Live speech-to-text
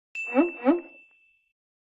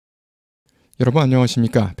여러분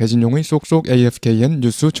안녕하십니까? 배진용의 쏙쏙afkn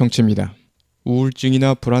뉴스 청취입니다.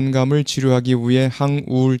 우울증이나 불안감을 치료하기 위해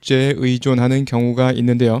항우울제에 의존하는 경우가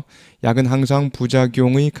있는데요. 약은 항상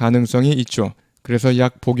부작용의 가능성이 있죠. 그래서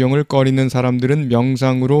약 복용을 꺼리는 사람들은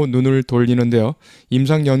명상으로 눈을 돌리는데요.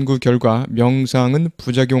 임상 연구 결과 명상은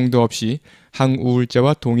부작용도 없이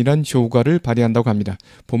항우울제와 동일한 효과를 발휘한다고 합니다.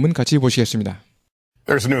 본문 같이 보시겠습니다.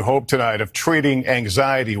 There's a new hope tonight of treating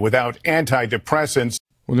anxiety without antidepressants.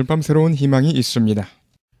 오늘 밤 새로운 희망이 있습니다.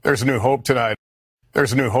 There's a new hope tonight.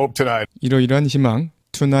 There's a new hope tonight. 이러이러한 희망,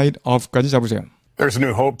 tonight of까지 잡으세요. There's a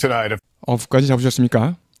new hope tonight. of까지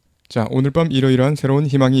잡으셨습니까? 자, 오늘 밤 이러이러한 새로운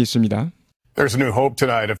희망이 있습니다. There's a new hope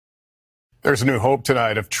tonight. There's a new hope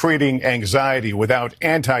tonight of treating anxiety without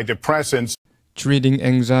antidepressants. Treating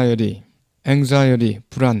anxiety, anxiety,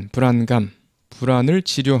 불안감, 불안을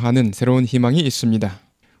치료하는 새로운 희망이 있습니다.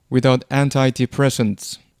 Without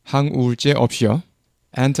antidepressants, 항우울제 없이요.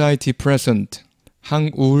 Antidepressant,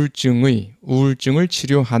 우울증을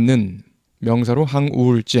치료하는 명사로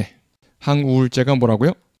항우울제. 항우울제가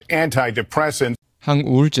뭐라고요? Antidepressant.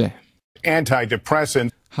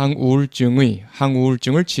 Antidepressant.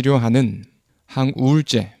 항우울증을 치료하는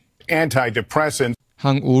항우울제.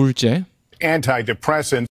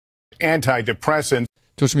 Antidepressant. Antidepressant.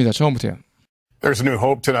 좋습니다. 처음부터요. There's a new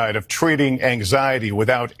hope tonight of treating anxiety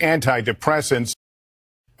without antidepressants.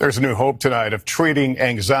 There's a new hope tonight of treating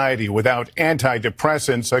anxiety without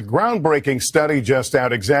antidepressants. A groundbreaking study just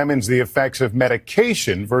out examines the effects of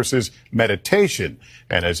medication versus meditation.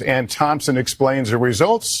 And as Ann Thompson explains, the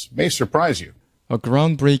results may surprise you. A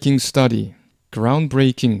groundbreaking study.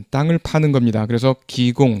 groundbreaking, 땅을 파는 겁니다. 그래서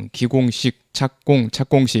기공식,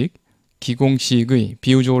 착공식, 기공식의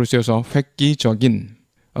비유적으로 쓰여서 획기적인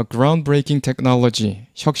a groundbreaking technology,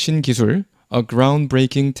 혁신 기술, a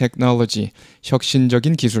groundbreaking technology,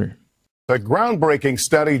 혁신적인 기술. A groundbreaking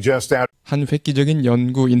study just out. 한 획기적인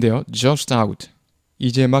연구인데요. just out.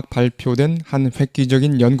 이제 막 발표된 한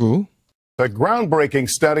획기적인 연구. A groundbreaking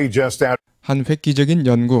study just out. 한 획기적인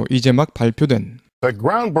연구, 이제 막 발표된. A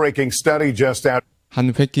groundbreaking study just out.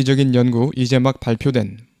 한 획기적인 연구, 이제 막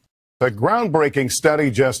발표된. A groundbreaking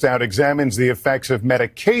study just out examines the effects of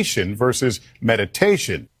medication versus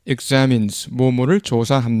meditation. examines, 뭐뭐를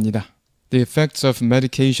조사합니다. The effects of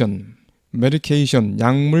medication,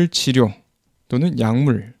 약물 치료 또는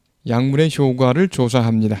약물의 효과를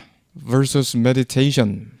조사합니다. versus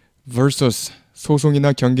meditation, versus,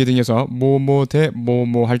 소송이나 경기 등에서 뭐뭐 대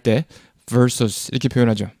뭐뭐 할 때 versus 이렇게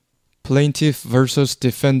표현하죠. plaintiff versus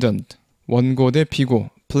defendant, 원고 대 피고,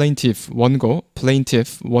 plaintiff, 원고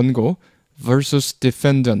versus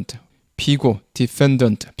defendant, 피고,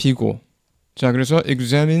 defendant, 피고. 자, 그래서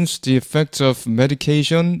examines the effects of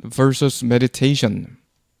medication versus meditation.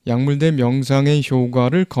 약물 대 명상의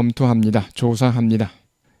효과를 검토합니다. 조사합니다.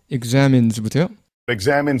 examines부터요.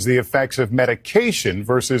 Examines the effects of medication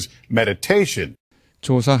versus meditation.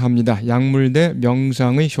 조사합니다. 약물 대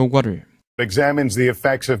명상의 효과를. Examines the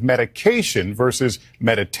effects of medication versus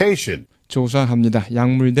meditation. 조사합니다.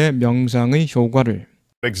 약물 대 명상의 효과를.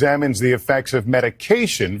 Examines the effects of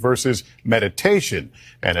medication versus meditation.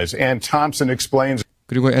 And as Ann Thompson explains,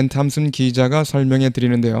 그리고 앤 탐슨 기자가 설명해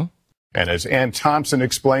드리는데요. And as Ann Thompson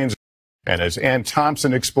explains,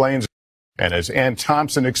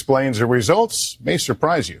 the results may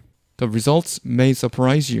surprise you. The results may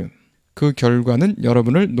surprise you. 그 결과는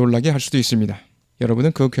여러분을 놀라게 할 수도 있습니다.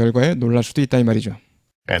 여러분은 그 결과에 놀랄 수도 있다 이 말이죠.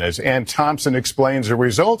 And as Ann Thompson explains, the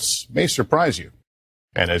results may surprise you.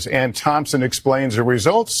 And as Ann Thompson explains, the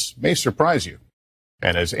results may surprise you.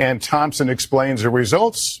 And as Ann Thompson explains, the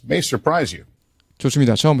results may surprise you.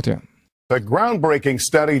 좋습니다. 처음부터요. A groundbreaking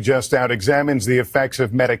study just out examines the effects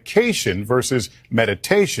of medication versus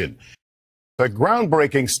meditation. A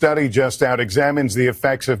groundbreaking study just out examines the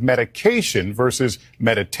effects of medication versus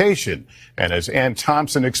meditation. And as Ann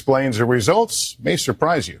Thompson explains, the results may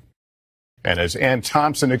surprise you. And as Ann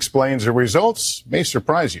Thompson explains, the results may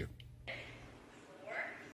surprise you.